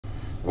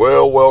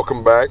Well,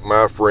 welcome back,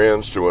 my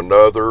friends, to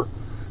another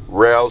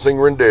rousing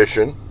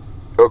rendition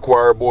of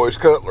Choir Boys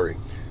Cutlery.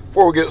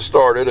 Before we get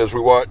started, as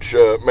we watch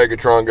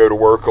Megatron go to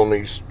work on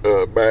these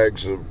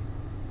bags of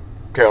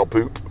cow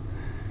poop,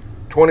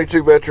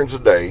 22 veterans a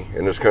day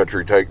in this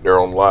country take their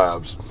own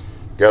lives.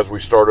 Guys, we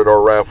started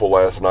our raffle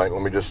last night.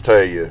 Let me just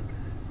tell you,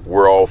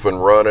 we're off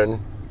and running.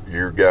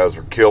 You guys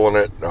are killing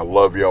it. I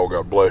love y'all.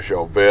 God bless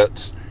y'all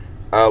vets.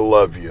 I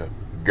love you.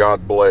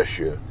 God bless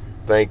you.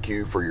 Thank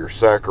you for your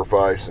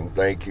sacrifice and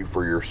thank you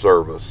for your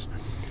service.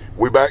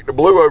 We back to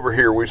blue over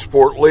here. We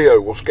support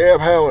Leo. Well, Scab,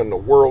 how in the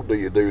world do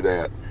you do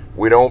that?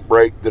 We don't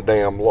break the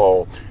damn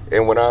law.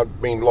 And when I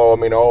mean law, I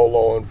mean all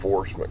law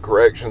enforcement,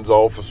 corrections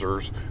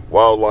officers,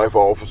 wildlife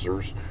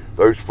officers,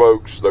 those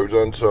folks, those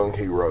unsung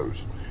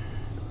heroes.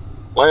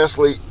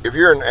 Lastly, if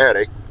you're an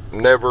addict,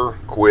 never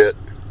quit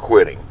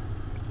quitting.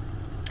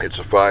 It's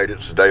a fight.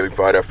 It's a daily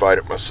fight. I fight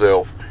it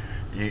myself.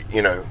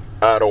 You know,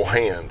 idle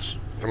hands.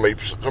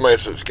 Somebody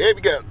says, Gabe,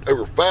 you got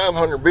over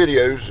 500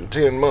 videos in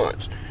 10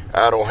 months.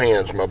 Idle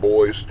hands, my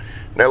boys.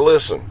 Now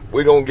listen,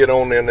 we're going to get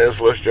on in this.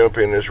 Let's jump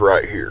in this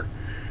right here.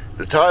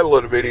 The title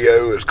of the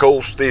video is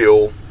Cold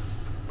Steel.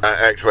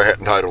 I actually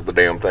hadn't titled the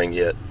damn thing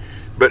yet.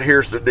 But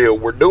here's the deal.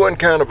 We're doing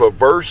kind of a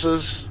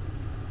versus,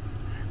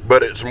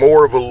 but it's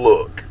more of a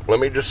look.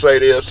 Let me just say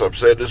this. I've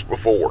said this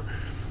before.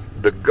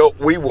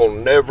 We will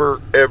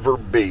never, ever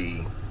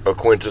be a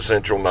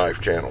quintessential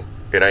knife channel.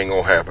 It ain't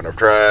going to happen. I've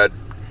tried.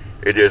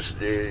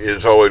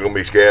 It's always going to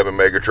be Scab and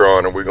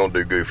Megatron, and we're going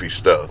to do goofy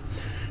stuff.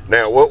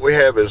 Now, what we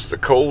have is the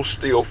Cold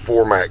Steel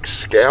 4MAX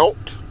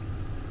Scout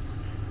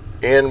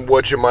and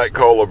what you might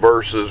call a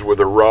versus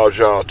with a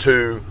Rajah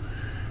 2.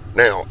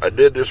 Now, I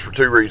did this for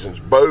two reasons.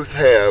 Both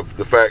have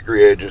the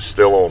factory edges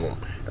still on them.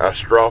 I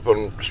stropped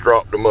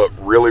them up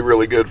really,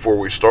 really good before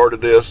we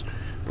started this.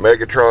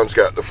 Megatron's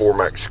got the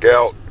 4MAX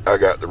Scout. I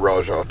got the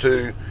Rajah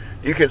 2.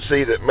 You can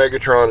see that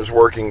Megatron is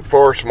working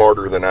far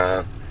smarter than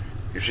I.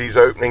 If she's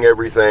opening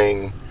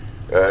everything,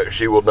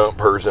 she will dump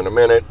hers in a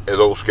minute, as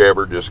old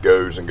Scabber just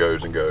goes and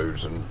goes and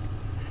goes. And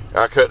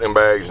I cut them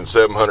bags in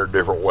 700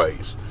 different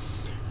ways.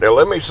 Now,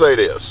 let me say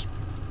this.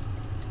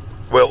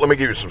 Well, let me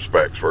give you some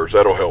specs first.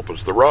 That'll help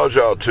us. The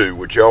Rajah 2,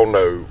 which y'all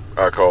know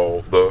I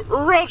call the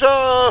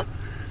Rajah,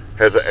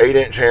 has an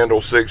 8-inch handle,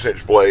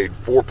 6-inch blade,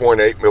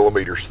 4.8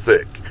 millimeters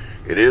thick.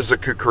 It is a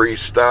Kukri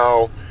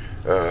style,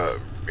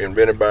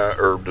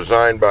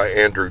 designed by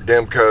Andrew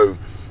Demko.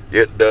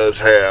 It does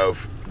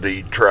have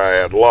the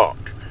triad lock.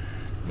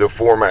 The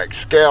 4MAX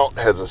Scout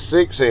has a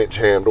 6-inch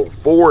handle,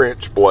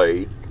 4-inch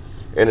blade,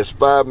 and it's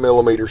 5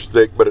 millimeters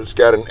thick, but it's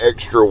got an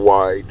extra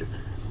wide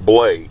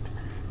blade.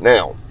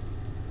 Now,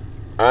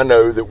 I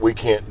know that we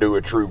can't do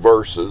a true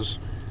versus.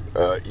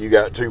 You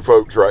got two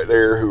folks right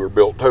there who are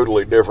built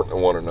totally different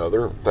than one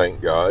another,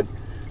 thank God.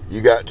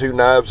 You got two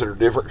knives that are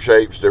different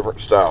shapes,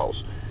 different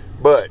styles.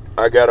 But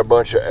I got a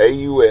bunch of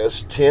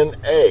AUS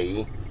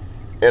 10A,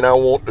 and I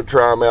want to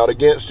try them out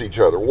against each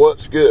other.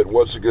 What's good?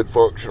 What's a good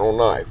functional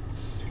knife?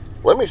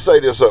 Let me say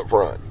this up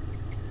front.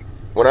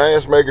 When I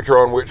asked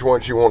Megatron which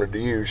one she wanted to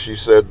use, she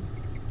said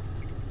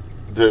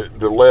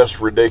the less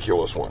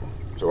ridiculous one.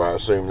 So I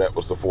assumed that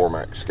was the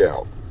 4MAX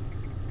Scout.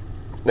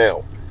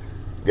 Now,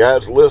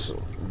 guys, listen.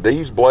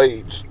 These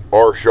blades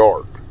are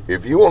sharp.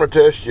 If you want to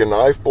test your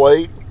knife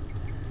blade,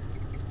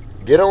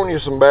 get on you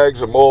some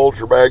bags of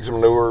mulch or bags of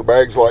manure,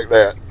 bags like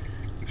that.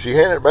 She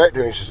handed it back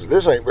to me. She said,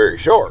 this ain't very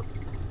sharp.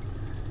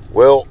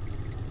 Well,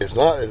 it's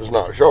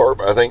not sharp.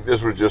 I think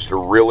this was just a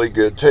really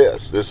good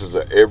test. This is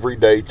an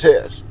everyday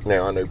test.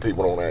 Now, I know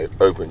people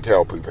don't open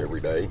cow poop every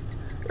day.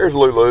 There's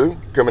Lulu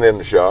coming in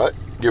the shot,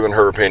 giving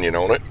her opinion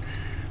on it.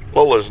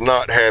 Lola's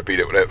not happy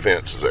that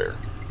fence is there.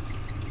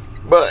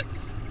 But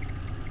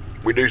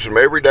we do some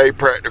everyday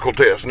practical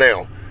tests.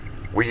 Now,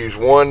 we use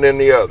one then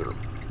the other.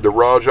 The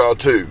Rajah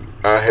 2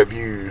 I have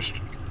used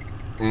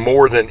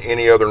more than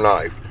any other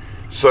knife.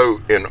 So,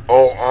 in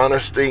all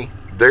honesty,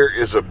 there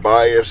is a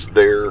bias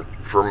there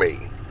for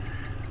me.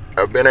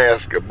 I've been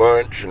asked a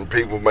bunch, and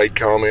people made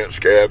comments,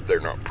 Scab,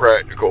 they're not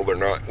practical, they're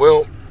not.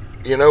 Well,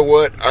 you know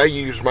what? I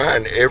use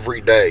mine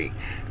every day.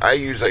 I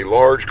use a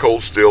large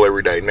Cold Steel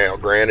every day. Now,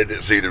 granted,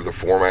 it's either the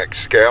 4MAX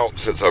Scout,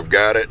 since I've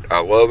got it,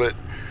 I love it,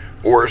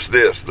 or it's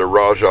this, the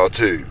Rajah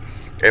 2.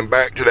 And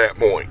back to that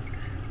point,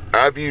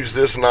 I've used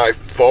this knife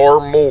far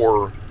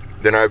more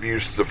than I've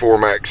used the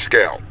 4MAX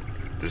Scout.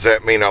 Does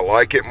that mean I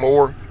like it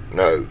more?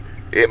 No.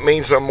 It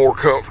means I'm more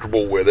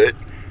comfortable with it,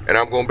 and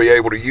I'm going to be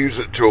able to use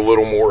it to a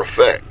little more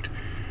effect.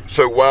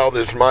 So while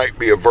this might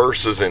be a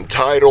versus in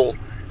title,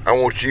 I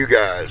want you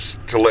guys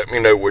to let me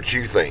know what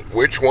you think.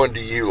 Which one do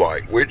you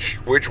like? Which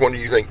one do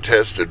you think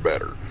tested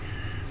better?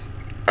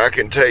 I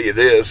can tell you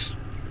this,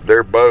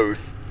 they're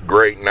both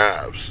great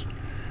knives.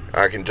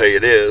 I can tell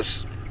you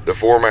this, the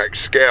 4MAX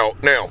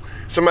Scout. Now,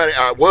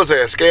 I was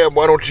asked, Scab,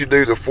 why don't you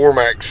do the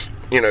 4MAX,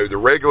 the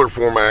regular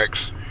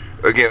 4MAX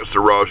against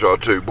the Rajah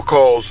 2?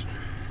 Because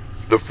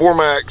the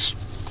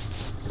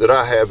 4MAX that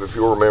I have, if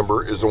you'll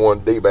remember, is the one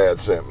D-Bad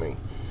sent me.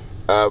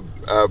 I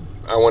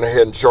went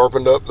ahead and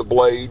sharpened up the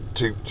blade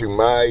to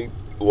my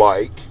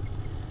like,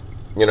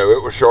 You know,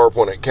 it was sharp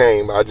when it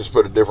came. I just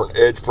put a different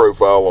edge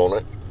profile on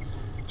it,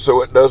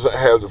 so it doesn't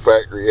have the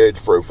factory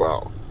edge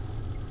profile.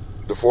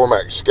 The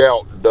Formax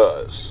Scout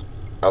does.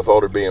 I thought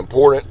it'd be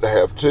important to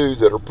have two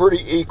that are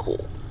pretty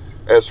equal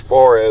as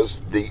far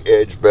as the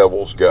edge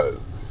bevels go.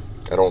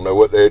 I don't know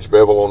what the edge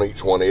bevel on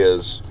each one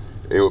is.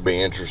 It would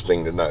be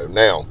interesting to know.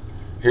 Now,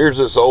 here's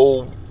this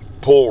old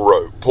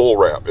pull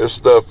wrap. This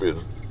stuff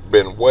has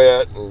been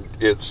wet, and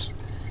it's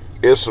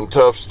some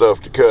tough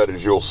stuff to cut,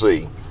 as you'll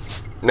see.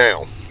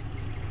 Now,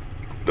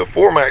 the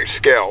Formax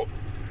Scout,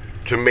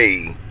 to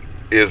me,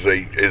 is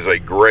a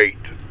great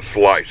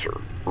slicer.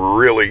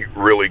 Really,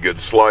 really good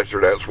slicer.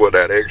 That's what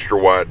that extra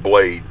wide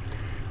blade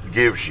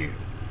gives you.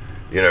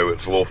 You know,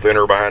 it's a little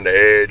thinner behind the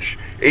edge.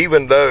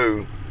 Even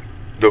though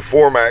the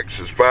Formax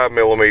is 5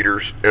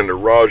 millimeters and the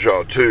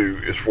Rajah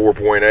 2 is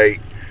 4.8,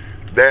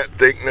 that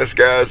thickness,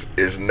 guys,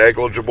 is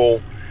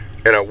negligible.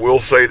 And I will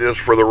say this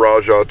for the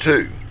Rajah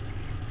 2.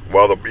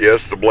 While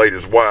yes, the blade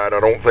is wide, I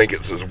don't think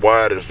it's as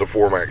wide as the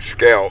Formax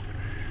Scout.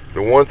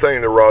 The one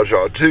thing the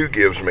Rajah 2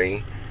 gives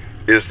me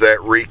is that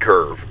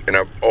recurve. And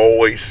I've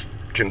always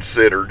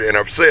considered, and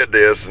I've said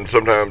this, and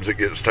sometimes it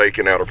gets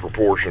taken out of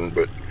proportion,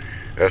 but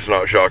that's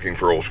not shocking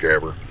for old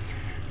Scabber.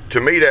 To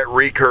me, that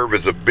recurve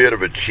is a bit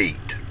of a cheat.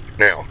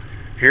 Now,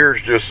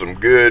 here's just some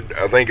good,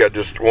 I think I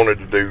just wanted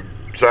to do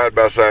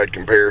side-by-side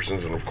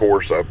comparisons, and of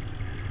course I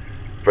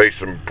face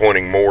them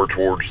pointing more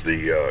towards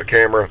the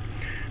camera.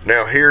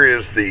 Now, here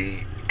is the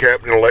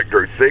Captain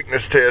Electro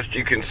thickness test.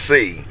 You can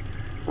see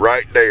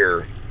right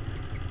there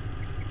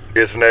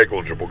it's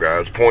negligible,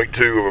 guys,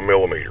 0.2 of a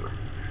millimeter.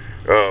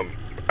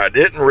 I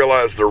didn't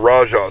realize the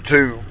Rajah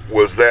 2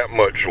 was that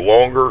much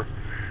longer.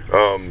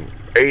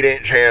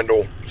 8-inch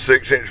handle,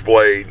 6-inch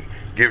blade,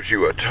 gives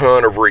you a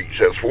ton of reach.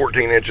 That's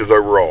 14 inches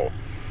overall.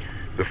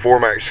 The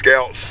Formax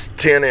Scout's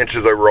 10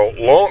 inches overall.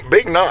 Long,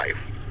 big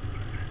knife.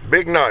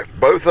 Big knife.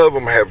 Both of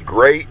them have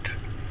great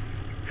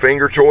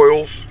finger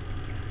choils.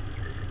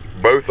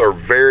 Both are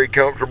very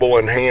comfortable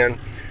in hand.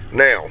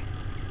 Now,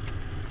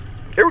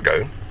 here we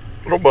go.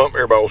 Little bump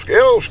there by old Scab.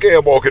 Oh,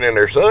 Scab walking in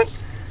there, son.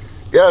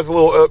 Guys, a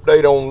little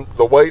update on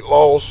the weight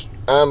loss.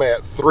 I'm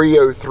at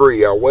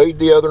 303. I weighed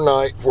the other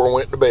night before I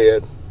went to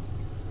bed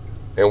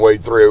and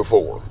weighed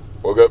 304.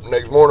 Woke up the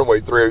next morning,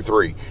 weighed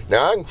 303.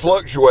 Now, I can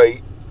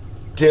fluctuate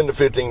 10 to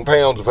 15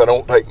 pounds if I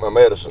don't take my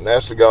medicine.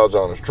 That's the God's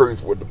honest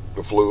truth with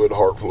the fluid,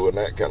 heart fluid,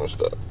 and that kind of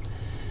stuff.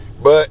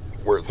 But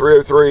we're at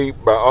 303.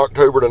 By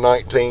October the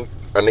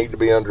 19th, I need to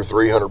be under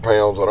 300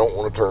 pounds. I don't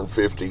want to turn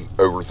 50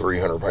 over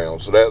 300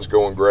 pounds. So that's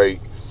going great.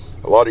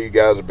 A lot of you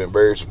guys have been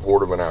very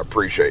supportive, and I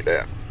appreciate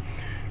that.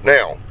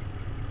 Now,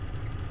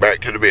 back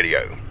to the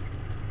video.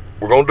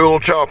 We're going to do a little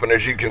chopping,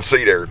 as you can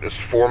see there. This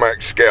is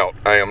Formax Scout.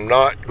 I am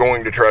not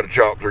going to try to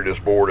chop through this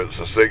board. It's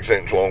a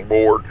 6-inch long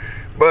board.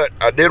 But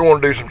I did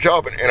want to do some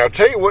chopping. And I'll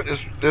tell you what,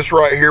 this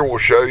right here will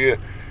show you.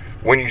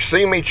 When you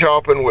see me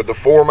chopping with the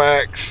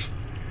Formax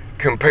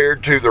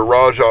compared to the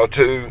Rajah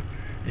 2,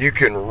 you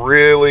can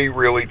really,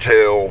 really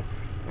tell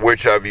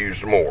which I've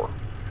used more.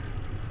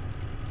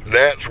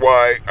 That's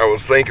why I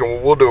was thinking,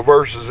 well, we'll do a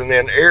versus. And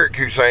then Eric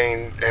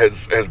Hussein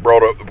has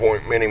brought up the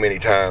point many, many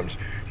times.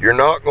 You're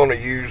not going to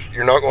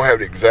have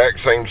the exact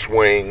same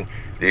swing,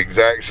 the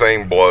exact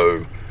same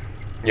blow.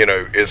 You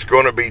know, it's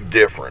going to be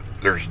different.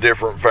 There's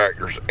different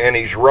factors, and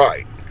he's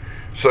right.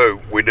 So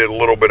we did a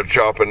little bit of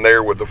chopping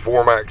there with the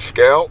Formax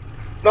Scout.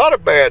 Not a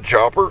bad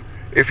chopper.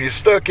 If you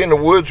stuck in the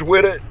woods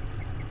with it,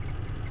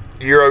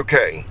 you're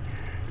okay.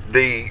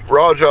 The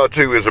Rajah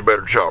 2 is a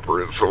better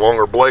chopper. It's a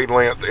longer blade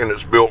length, and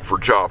it's built for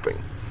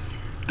chopping.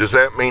 Does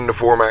that mean the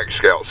Formax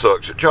Scout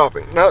sucks at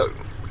chopping? No,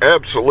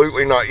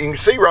 absolutely not. You can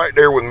see right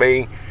there with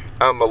me,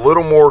 I'm a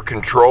little more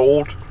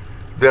controlled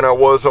than I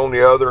was on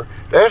the other.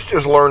 That's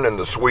just learning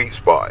the sweet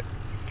spot.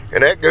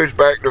 And that goes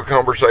back to a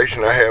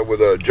conversation I had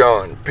with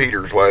John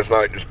Peters last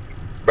night, just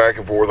back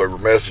and forth over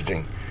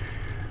messaging.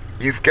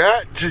 You've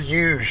got to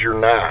use your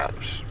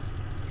knives.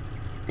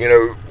 You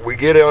know, we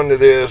get into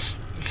this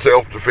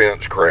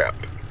self-defense crap.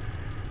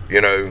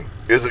 You know,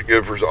 is it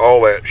good for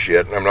all that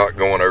shit? And I'm not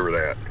going over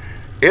that.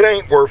 It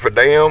ain't worth a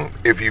damn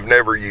if you've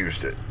never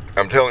used it.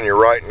 I'm telling you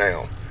right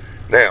now.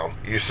 Now,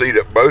 you see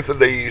that both of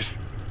these,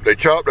 they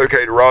chopped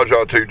okay. The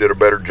Rajah 2 did a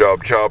better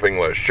job chopping,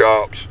 less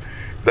chops.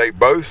 They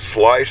both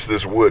sliced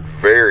this wood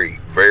very,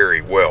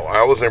 very well.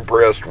 I was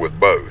impressed with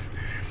both.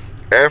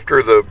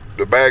 After the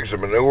bags of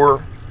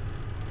manure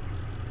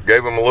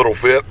gave them a little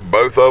fit,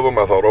 both of them,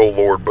 I thought, oh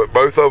Lord, but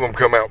both of them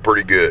come out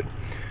pretty good.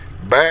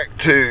 Back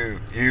to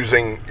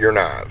using your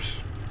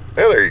knives.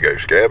 Now, there you go,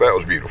 Scab. That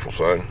was beautiful,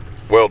 son.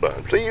 Well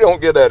done. See, you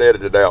don't get that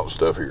edited out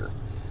stuff here.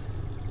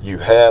 You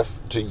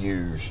have to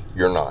use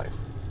your knife.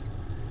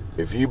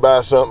 If you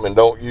buy something and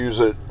don't use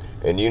it,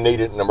 and you need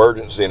it in an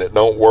emergency and it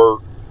don't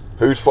work,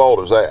 whose fault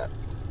is that?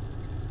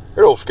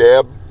 Here, old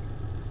Scab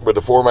with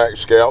the Formax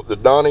Scout, the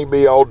Donnie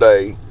B all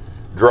day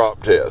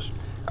drop test.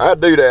 I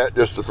do that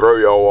just to throw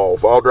y'all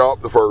off. I'll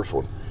drop the first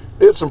one.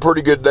 Did some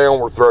pretty good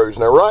downward throws.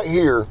 Now, right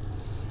here,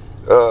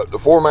 the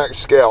Formax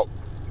Scout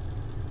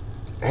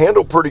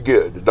handled pretty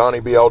good. The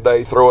Donnie B all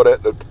day, throw it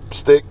at the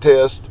stick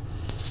test.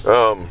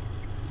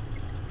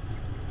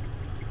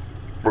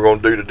 We're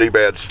going to do the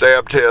D-Bad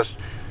stab test.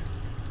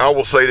 I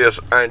will say this,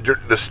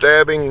 the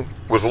stabbing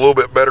was a little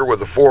bit better with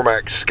the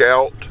Formax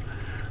Scout.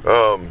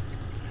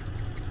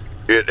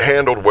 It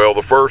handled well.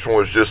 The first one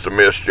was just a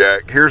miss,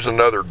 Jack. Here's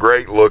another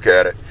great look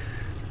at it.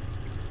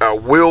 I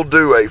will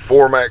do a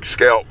Formax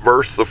Scout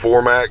versus the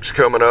Formax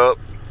coming up.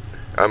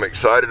 I'm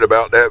excited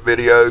about that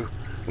video.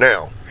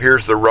 Now,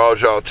 here's the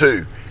Rajah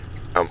 2.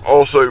 I'm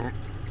also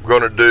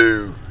going to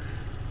do,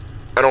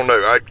 I don't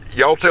know,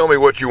 y'all tell me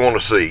what you want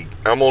to see.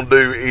 I'm going to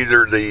do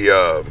either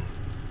the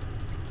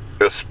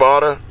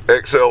Espada,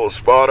 XL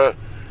Espada,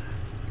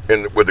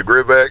 with the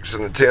Grivex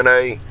and the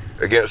 10A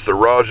against the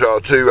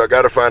Rajah 2. I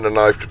got to find a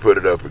knife to put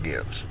it up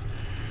against.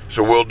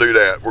 So we'll do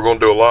that. We're going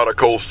to do a lot of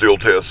cold steel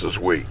tests this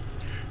week.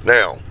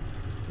 Now,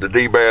 the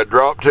D-Bad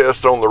drop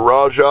test on the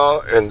Rajah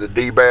and the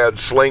D-Bad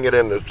sling it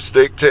in the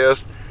stick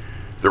test.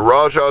 The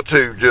Rajah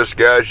 2, just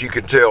guys, you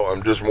can tell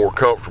I'm just more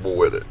comfortable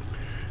with it.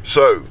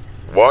 So,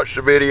 watch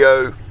the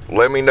video.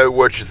 Let me know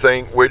what you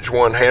think, which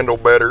one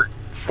handled better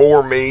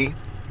for me.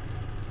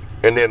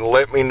 And then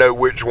let me know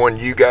which one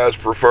you guys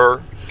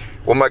prefer.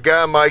 Well, my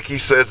guy Mikey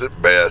says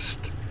it best.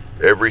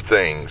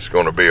 Everything's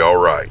going to be all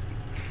right.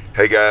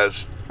 Hey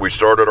guys, we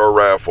started our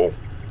raffle.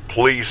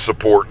 Please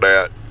support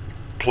that.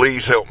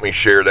 Please help me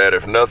share that.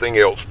 If nothing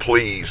else,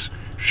 please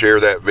share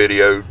that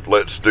video.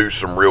 Let's do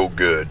some real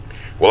good.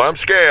 Well, I'm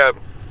Scab.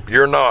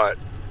 You're not.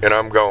 And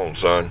I'm gone,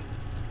 son.